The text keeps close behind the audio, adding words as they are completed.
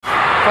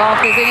Well,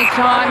 if there's any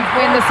time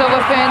when the Silver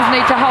Ferns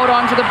need to hold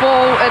on to the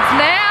ball, it's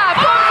now.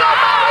 Oh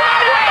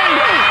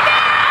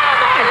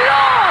my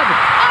Lord!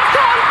 I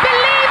can't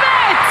believe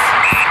it!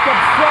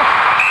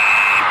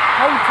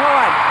 Whole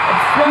time.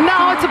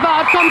 Now it's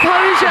about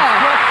composure.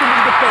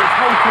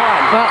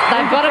 Well,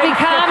 they've got to be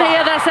calm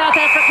here, the South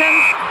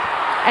Africans.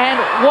 And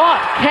what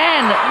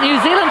can New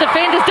Zealand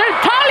defenders do?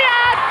 Talia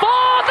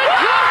for the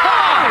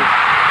draw!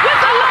 With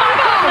the long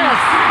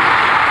goodness!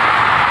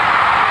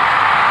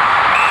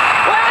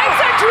 Well,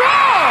 it's a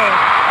draw!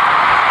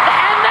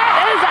 And that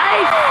is a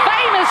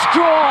famous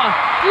draw.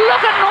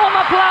 Look at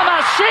Norma Plummer.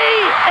 She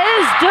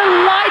is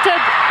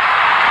delighted.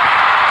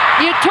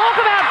 You talk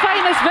about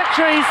famous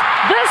victories.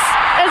 This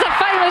is a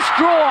famous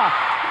draw.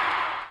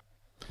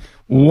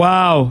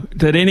 Wow,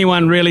 did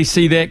anyone really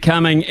see that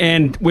coming?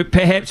 And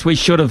perhaps we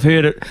should have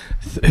heard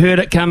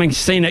it coming,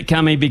 seen it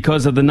coming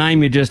because of the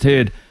name you just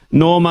heard,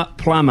 Norma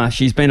Plummer.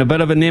 She's been a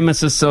bit of a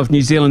nemesis of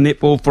New Zealand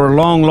netball for a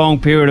long, long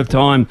period of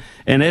time.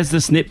 And as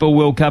this Netball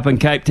World Cup in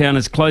Cape Town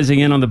is closing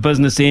in on the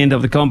business end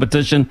of the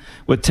competition,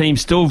 with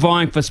teams still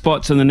vying for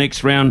spots in the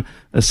next round,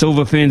 the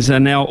Silver Ferns are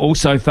now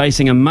also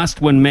facing a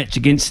must-win match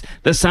against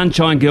the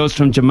Sunshine Girls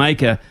from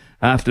Jamaica,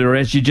 after,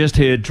 as you just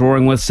heard,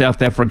 drawing with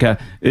South Africa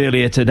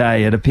earlier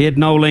today. It appeared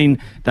Dame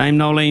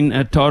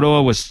Nolene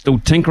Tairoa was still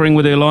tinkering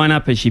with her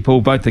lineup as she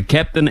pulled both the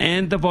captain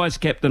and the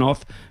vice-captain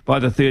off by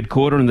the third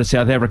quarter, and the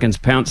South Africans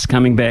pounced,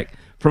 coming back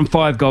from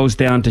 5 goals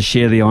down to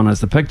share the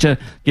honours. The picture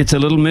gets a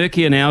little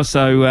murkier now,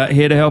 so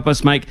here to help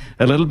us make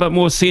a little bit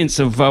more sense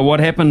of what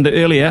happened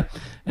earlier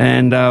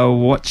and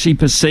what she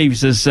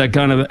perceives is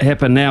going to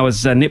happen now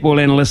is netball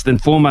analyst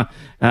and former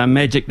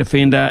Magic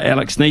defender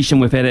Alex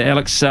Neesham. We've had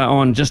Alex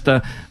on just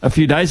a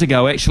few days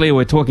ago, actually.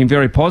 We're talking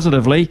very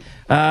positively.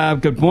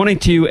 Good morning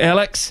to you,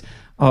 Alex.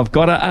 I've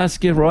got to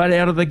ask you right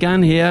out of the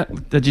gun here,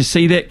 did you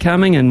see that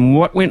coming, and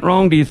what went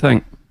wrong, do you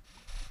think?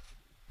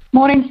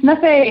 Morning,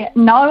 Smithy.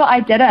 No, I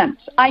didn't.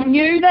 I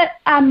knew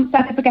that South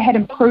Africa had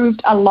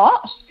improved a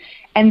lot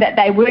and that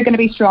they were going to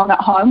be strong at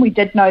home. We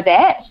did know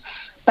that.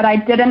 But I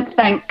didn't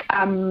think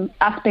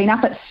us being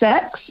up by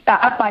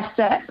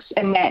 6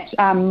 in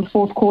that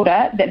fourth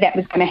quarter that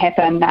was going to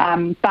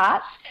happen.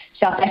 But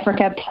South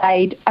Africa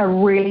played a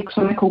really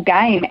clinical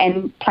game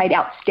and played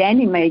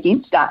outstandingly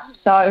against us.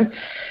 So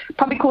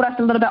probably caught us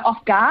a little bit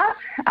off guard.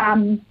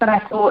 But I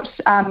thought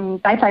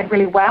they played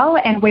really well,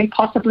 and we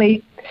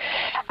possibly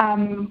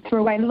threw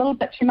away a little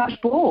bit too much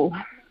ball.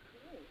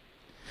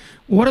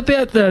 What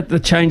about the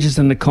changes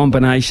in the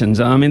combinations?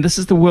 I mean, this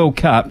is the World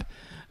Cup.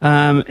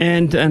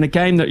 And a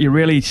game that you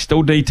really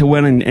still need to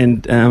win,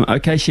 and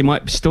okay, she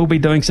might still be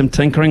doing some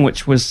tinkering,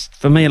 which was,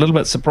 for me, a little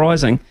bit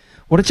surprising.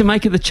 What did you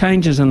make of the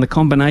changes and the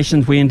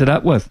combinations we ended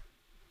up with?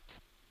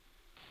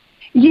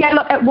 Yeah,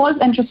 look, it was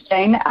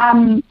interesting.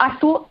 I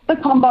thought the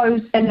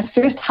combos in the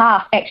first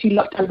half actually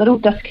looked a little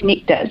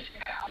disconnected,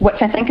 which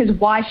I think is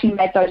why she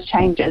made those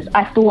changes.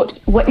 I thought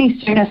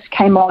Whitney Souness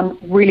came on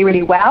really,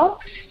 really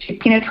well. She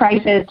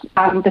penetrated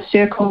the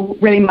circle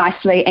really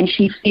nicely, and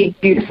she fed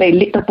beautifully,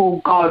 let the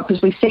ball go,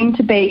 because we seemed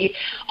to be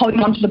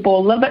holding onto the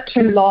ball a little bit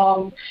too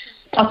long,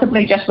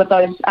 possibly just with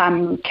those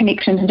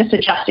connections and just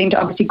adjusting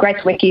to obviously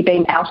Grace Wicke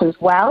being out as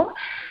well.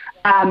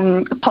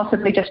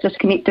 Possibly just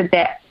disconnected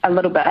that a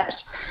little bit.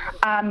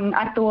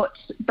 I thought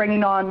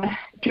bringing on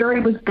Jury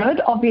was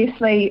good.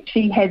 Obviously,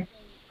 she has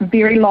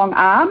very long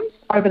arms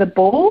over the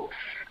ball,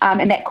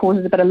 and that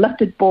causes a bit of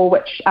lifted ball,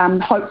 which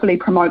hopefully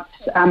promotes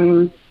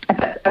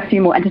a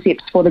few more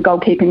intercepts for the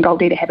goalkeeper and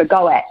goalie to have a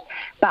go at.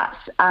 But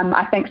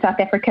I think South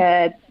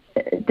Africa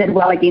did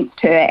well against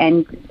her,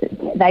 and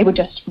they were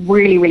just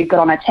really, really good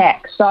on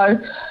attack. So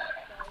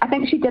I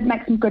think she did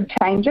make some good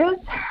changes.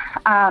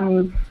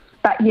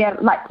 But yeah,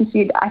 like you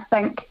said, I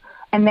think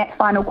in that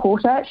final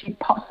quarter, she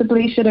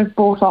possibly should have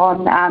brought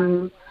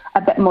on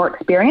a bit more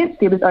experience.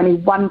 There was only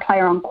one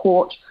player on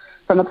court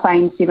from the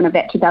playing 7 of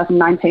that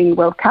 2019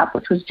 World Cup,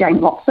 which was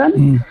Jane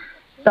Watson.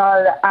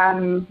 So,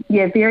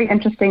 yeah, very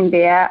interesting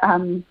there.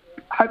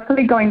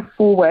 Hopefully going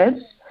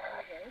forward,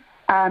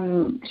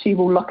 she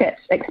will look at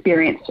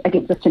experience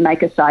against the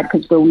Jamaica side,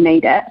 because we'll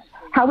need it.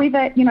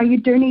 However, you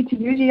do need to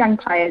use your young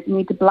players. You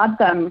need to blood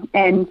them,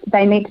 and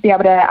they need to be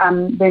able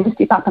to learn to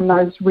step up in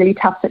those really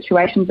tough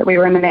situations that we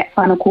were in that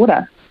final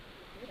quarter.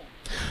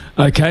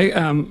 Okay,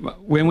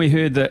 when we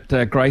heard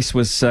that Grace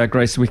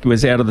Wicke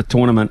was out of the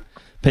tournament,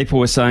 people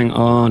were saying,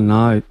 "Oh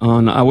no!"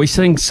 Are we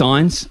seeing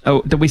signs?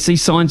 Did we see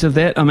signs of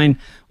that? I mean,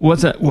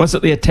 was it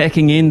the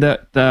attacking end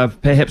that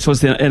perhaps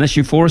was an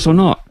issue for us, or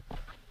not?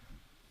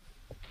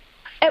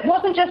 It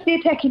wasn't just the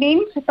attacking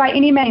end by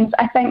any means.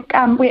 I think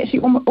we actually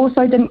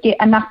also didn't get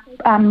enough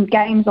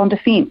games on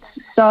defence.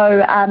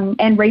 So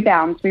and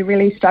rebounds, we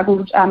really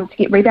struggled to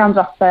get rebounds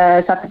off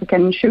the South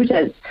African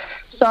shooters.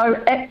 So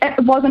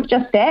it wasn't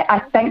just that. I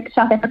think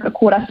South Africa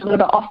caught us a little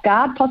bit off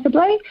guard,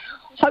 possibly.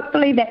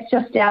 Hopefully that's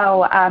just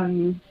our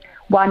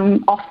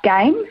one-off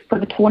game for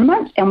the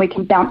tournament, and we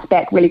can bounce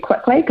back really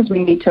quickly, because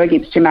we need to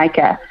against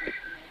Jamaica.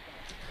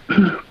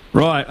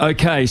 Right,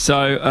 okay,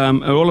 so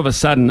all of a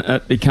sudden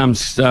it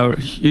becomes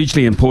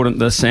hugely important,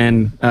 this,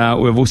 and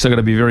we've also got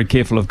to be very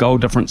careful of goal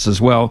difference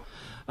as well.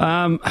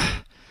 Going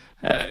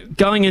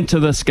into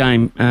this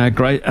game,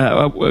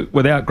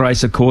 without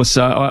Grace, of course,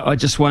 I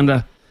just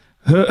wonder,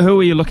 who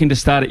are you looking to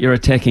start at your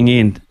attacking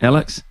end,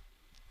 Alex?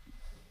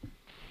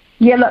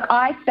 Yeah, look,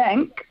 I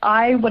think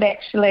I would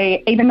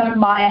actually, even though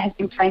Maya has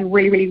been playing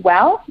really, really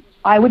well,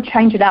 I would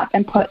change it up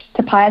and put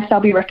Tapaya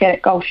Selby-Rickett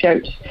at goal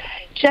shoot.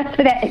 Just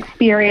for that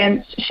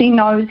experience, she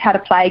knows how to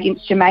play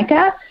against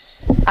Jamaica.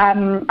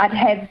 I'd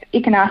have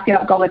Ikanasi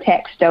at goal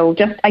attack still.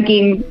 Just,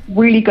 again,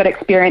 really good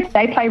experience.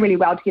 They play really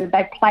well together.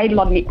 They've played a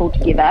lot of netball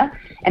together,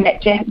 and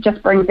that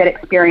just brings that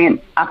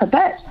experience up a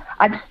bit.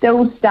 I'd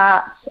still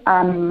start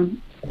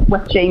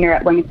with Gina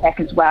at wing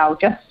attack as well.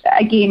 Just,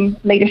 again,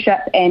 leadership,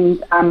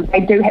 and they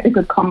do have a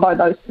good combo,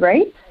 those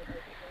three.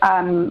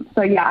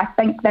 So, yeah, I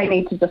think they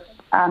need to just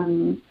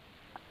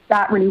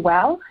start really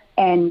well,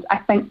 and I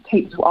think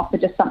Keats will offer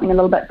just something a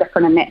little bit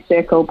different in that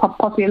circle,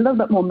 possibly a little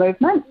bit more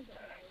movement,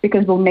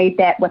 because we'll need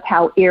that with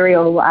how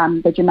aerial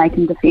the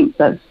Jamaican defence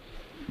is.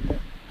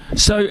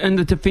 So, in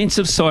the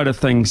defensive side of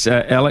things,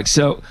 Alex,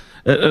 so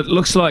it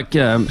looks like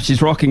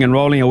she's rocking and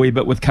rolling a wee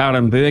bit with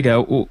Karen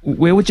Berger.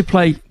 Where would you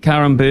play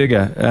Karen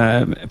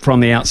Berger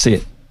from the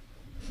outset?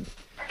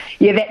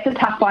 Yeah, that's a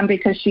tough one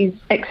because she's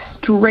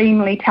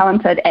extremely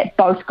talented at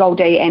both goal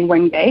D and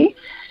wing D.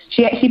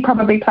 She actually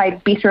probably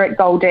played better at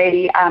goal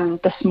D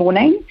this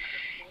morning.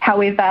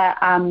 However,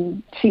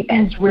 she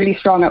is really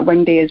strong at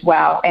wing D as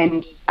well,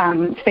 and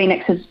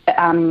Phoenix has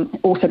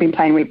also been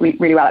playing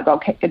really well at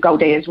goal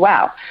D as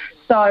well.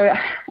 So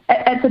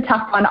it's a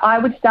tough one. I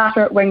would start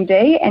her at wing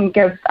D and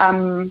give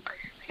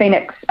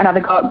Phoenix another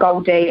go at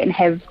goal D and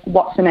have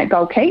Watson at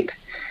goal keep.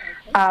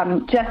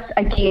 Just,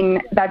 again,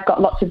 they've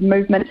got lots of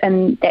movement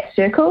in that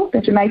circle,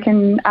 the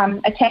Jamaican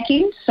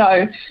attacking,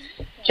 so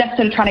just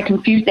sort of trying to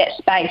confuse that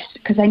space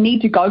because they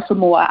need to go for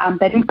more.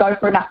 They didn't go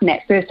for enough in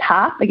that first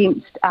half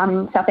against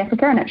South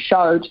Africa, and it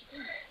showed.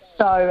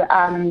 So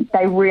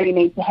they really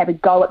need to have a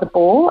go at the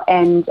ball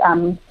and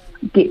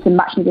get some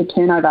much needed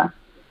turnover.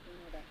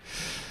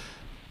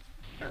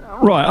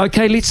 Right,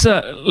 okay, let's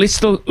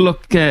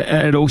look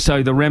at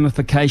also the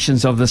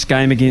ramifications of this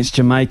game against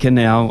Jamaica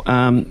now.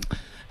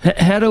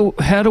 How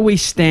do we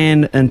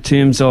stand in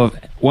terms of,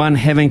 one,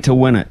 having to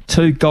win it,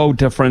 two, goal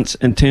difference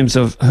in terms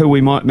of who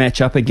we might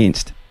match up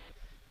against?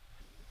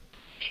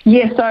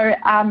 Yeah,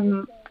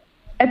 so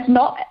it's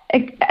not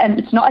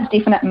a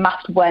definite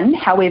must win.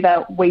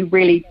 However, we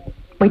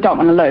don't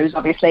want to lose,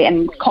 obviously,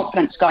 and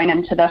confidence going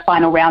into the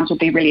final rounds will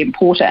be really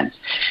important.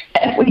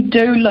 If we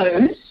do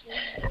lose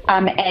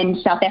and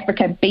South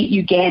Africa beat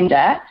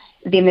Uganda,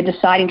 then the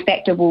deciding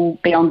factor will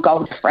be on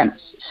goal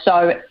difference.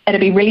 So it'll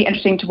be really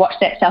interesting to watch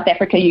that South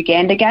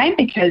Africa-Uganda game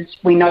because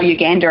we know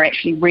Uganda are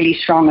actually really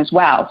strong as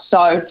well.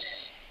 So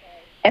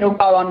it'll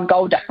go on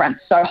goal difference.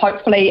 So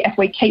hopefully if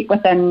we keep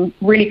within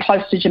really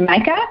close to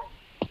Jamaica,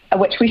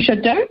 which we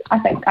should do, I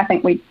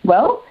think we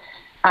will,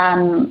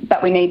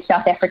 but we need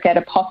South Africa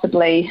to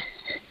possibly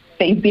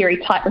be very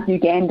tight with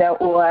Uganda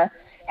or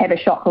have a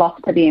shock loss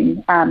to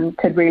them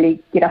could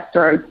really get us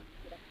through.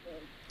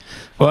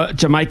 Well,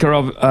 Jamaica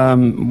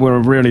were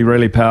really,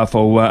 really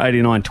powerful,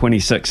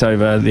 89-26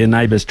 over their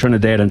neighbours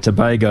Trinidad and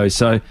Tobago.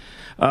 So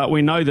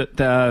we know that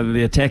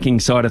the attacking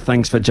side of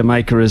things for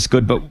Jamaica is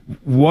good, but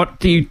what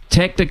do you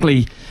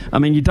tactically... I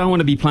mean, you don't want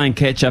to be playing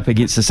catch-up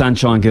against the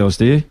Sunshine Girls,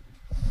 do you?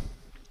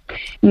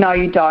 No,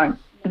 you don't.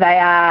 They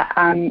are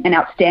an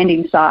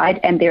outstanding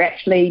side, and they're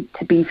actually,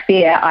 to be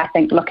fair, I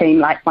think looking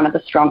like one of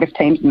the strongest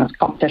teams in this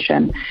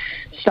competition.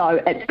 So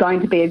it's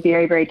going to be a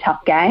very, very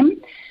tough game.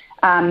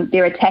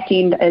 Their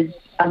attacking is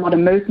a lot of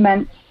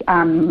movements,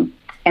 and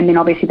then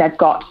obviously they've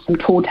got some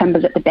tall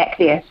timbers at the back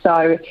there.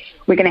 So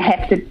we're going to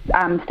have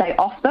to stay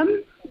off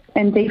them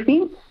in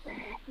defence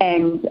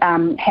and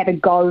have a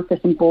go for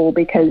some ball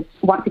because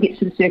once it gets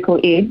to the circle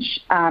edge,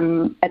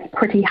 it's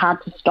pretty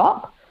hard to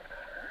stop.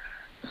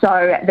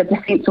 So the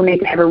defence will need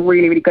to have a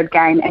really, really good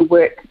game and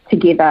work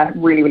together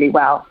really, really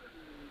well.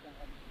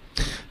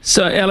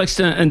 So, Alex,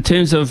 in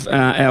terms of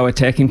our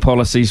attacking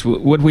policies,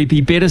 would we be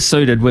better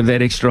suited with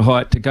that extra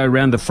height to go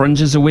around the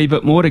fringes a wee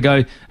bit more, to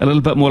go a little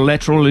bit more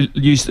lateral,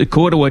 use the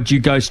court, or would you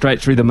go straight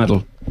through the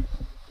middle?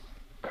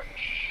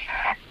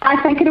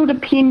 I think it'll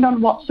depend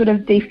on what sort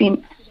of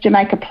defence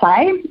Jamaica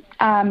play.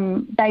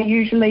 They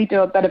usually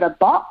do a bit of a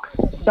box,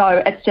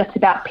 so it's just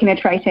about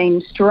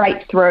penetrating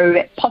straight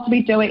through,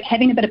 possibly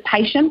having a bit of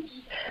patience.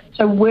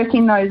 So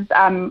working those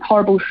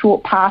horrible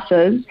short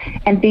passes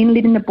and then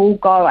letting the ball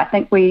go. I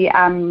think we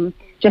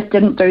just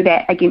didn't do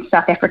that against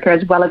South Africa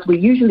as well as we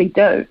usually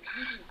do.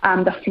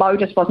 The flow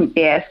just wasn't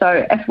there.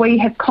 So if we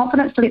have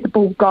confidence to let the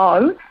ball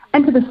go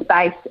into the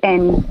space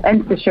and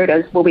into the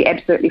shooters, we'll be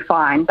absolutely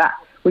fine. But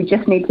we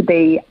just need to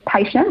be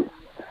patient,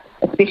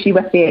 especially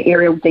with their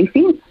aerial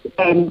defence,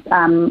 and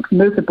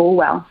move the ball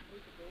well.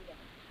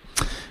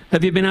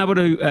 Have you been able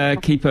to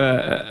keep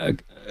a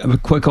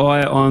quick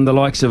eye on the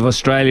likes of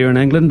Australia and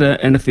England?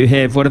 And if you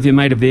have, what have you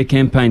made of their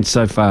campaigns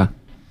so far?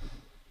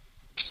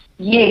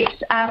 Yes,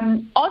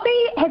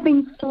 Aussie have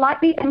been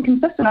slightly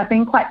inconsistent. I've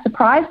been quite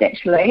surprised,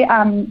 actually.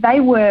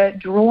 They were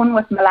drawn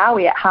with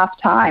Malawi at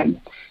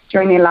half-time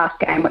during their last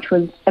game, which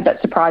was a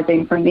bit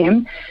surprising from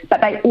them.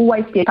 But they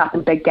always step up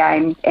in big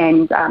games,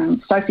 and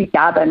Sophie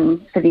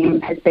Darbin for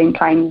them has been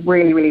playing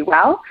really, really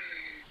well.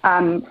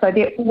 So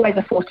they're always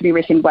a force to be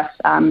reckoned with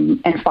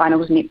in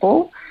finals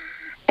netball.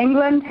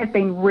 England has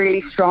been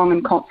really strong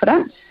and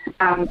confident.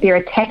 Their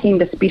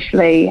attacking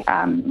especially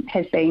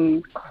has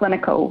been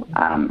clinical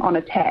on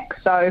attack.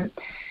 So,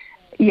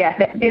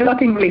 yeah, they're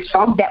looking really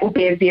strong. That will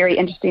be a very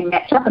interesting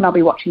matchup, and I'll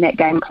be watching that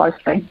game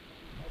closely.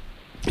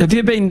 Have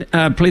you been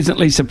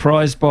pleasantly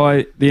surprised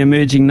by the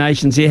emerging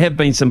nations? There have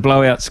been some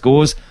blowout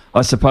scores,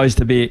 I suppose,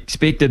 to be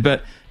expected,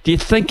 but do you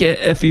think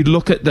if you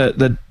look at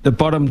the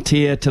bottom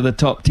tier to the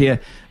top tier,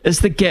 is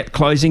the gap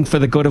closing for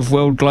the good of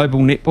world global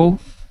netball?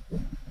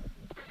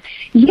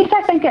 Yes,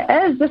 I think it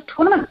is. This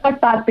tournament so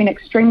far has been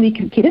extremely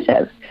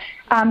competitive,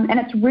 and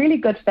it's really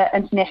good for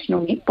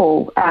international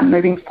netball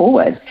moving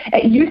forward.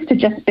 It used to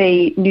just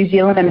be New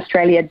Zealand and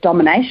Australia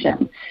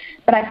domination,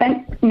 but I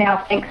think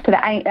now, thanks to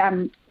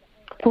the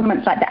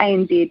tournaments like the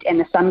ANZ and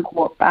the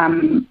Suncorp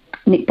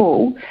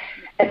netball,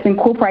 it's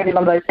incorporated a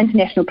lot of those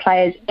international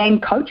players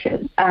and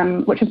coaches,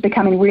 which is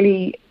becoming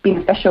really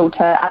beneficial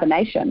to other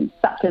nations,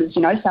 such as,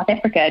 South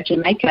Africa,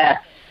 Jamaica,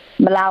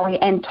 Malawi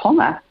and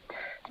Tonga.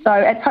 So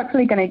it's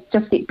hopefully going to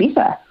just get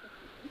better.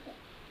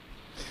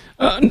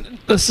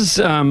 This is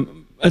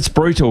it's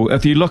brutal.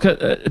 If you look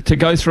at to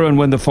go through and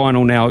win the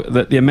final now,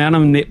 the amount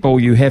of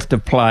netball you have to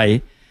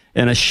play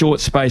in a short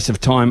space of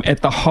time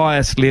at the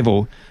highest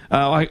level,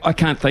 I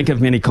can't think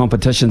of many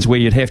competitions where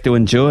you'd have to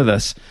endure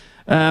this.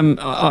 And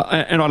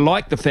I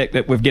like the fact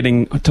that we're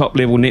getting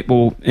top-level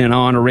netball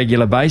on a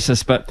regular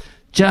basis, but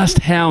just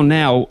how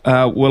now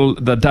will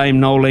the Dame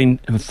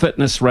Nolene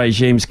fitness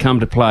regimes come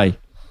to play?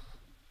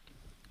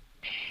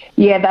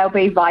 Yeah, they'll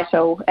be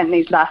vital in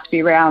these last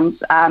few rounds.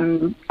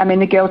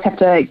 The girls have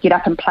to get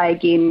up and play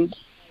again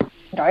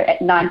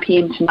at 9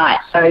 p.m. tonight,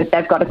 so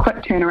they've got a quick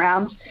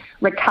turnaround.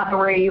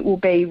 Recovery will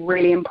be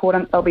really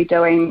important. They'll be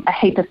doing a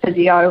heap of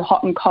physio,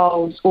 hot and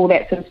colds, all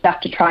that sort of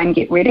stuff to try and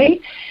get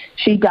ready.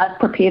 She does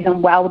prepare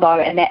them well, though,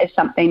 and that is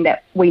something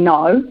that we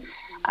know.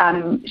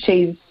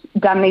 She's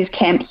done these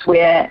camps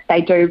where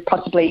they do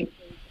possibly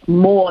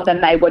more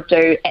than they would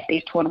do at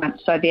these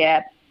tournaments, so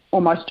they're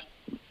almost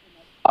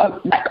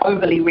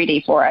overly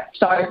ready for it.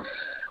 So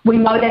we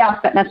know that our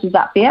fitness is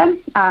up there,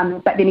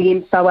 but then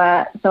again, so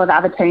are the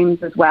other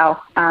teams as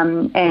well.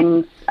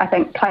 And I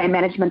think player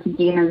management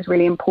again is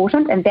really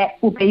important, and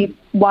that will be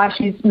why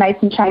she's made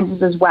some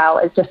changes as well,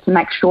 is just to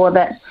make sure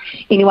that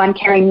anyone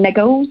carrying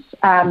niggles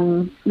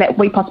that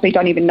we possibly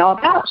don't even know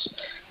about,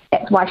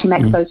 that's why she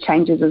makes those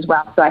changes as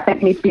well. So I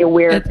think we need to be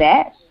aware of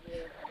that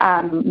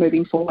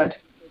moving forward.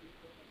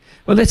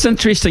 Well, that's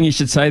interesting you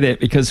should say that,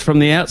 because from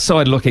the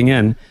outside looking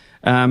in,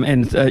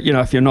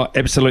 if you're not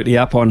absolutely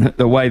up on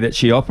the way that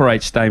she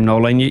operates, Dame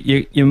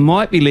Nolene, you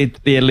might be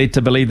led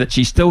to believe that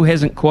she still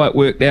hasn't quite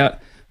worked out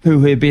who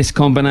her best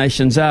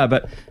combinations are.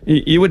 But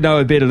you would know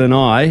her better than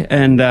I,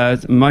 and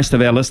most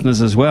of our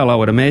listeners as well, I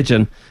would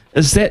imagine.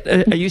 Is that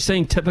are you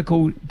seeing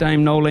typical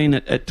Dame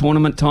Nolene at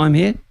tournament time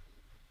here?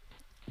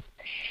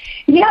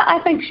 Yeah, I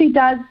think she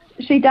does.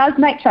 She does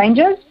make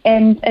changes,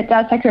 and it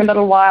does take her a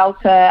little while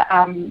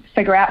to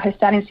figure out her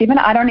starting seven.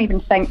 I don't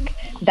even think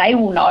they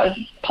will know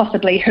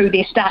possibly who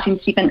their starting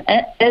seven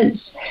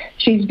is.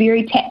 She's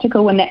very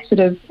tactical in that sort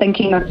of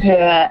thinking of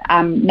her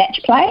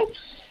match play.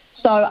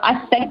 So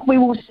I think we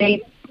will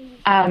see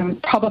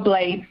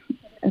probably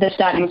the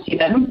starting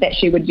seven that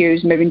she would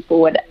use moving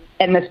forward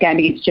in this game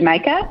against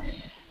Jamaica.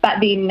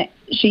 But then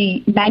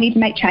she may need to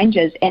make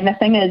changes. And the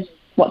thing is,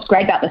 what's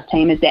great about this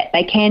team is that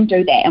they can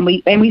do that, and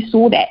we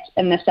saw that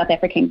in the South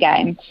African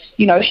game.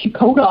 She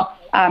pulled off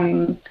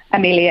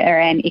Amelia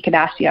and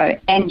Ikadacio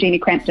and Jeannie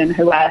Crampton,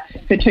 who are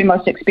her two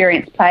most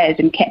experienced players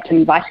and captain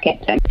and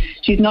vice-captain.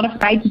 She's not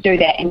afraid to do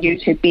that and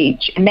use her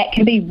bench, and that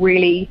can be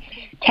really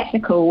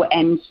tactical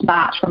and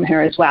smart from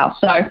her as well.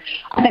 So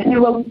I think we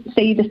will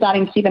see the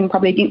starting seven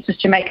probably against this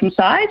Jamaican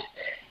side,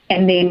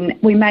 and then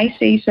we may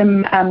see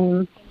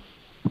some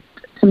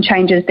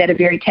changes that are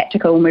very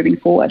tactical moving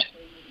forward.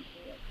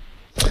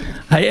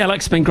 Hey,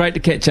 Alex, it's been great to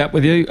catch up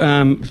with you,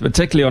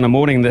 particularly on a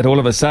morning that all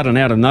of a sudden,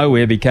 out of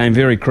nowhere, became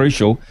very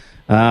crucial,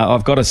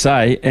 I've got to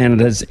say, and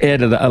it has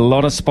added a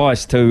lot of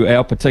spice to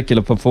our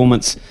particular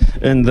performance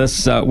in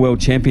this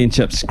World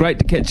Championships. Great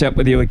to catch up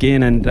with you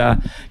again,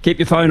 and keep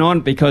your phone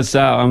on, because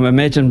I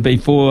imagine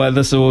before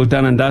this is all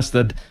done and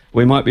dusted,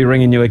 we might be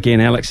ringing you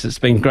again, Alex. It's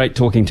been great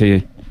talking to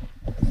you.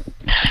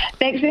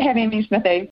 Thanks for having me, Smithy.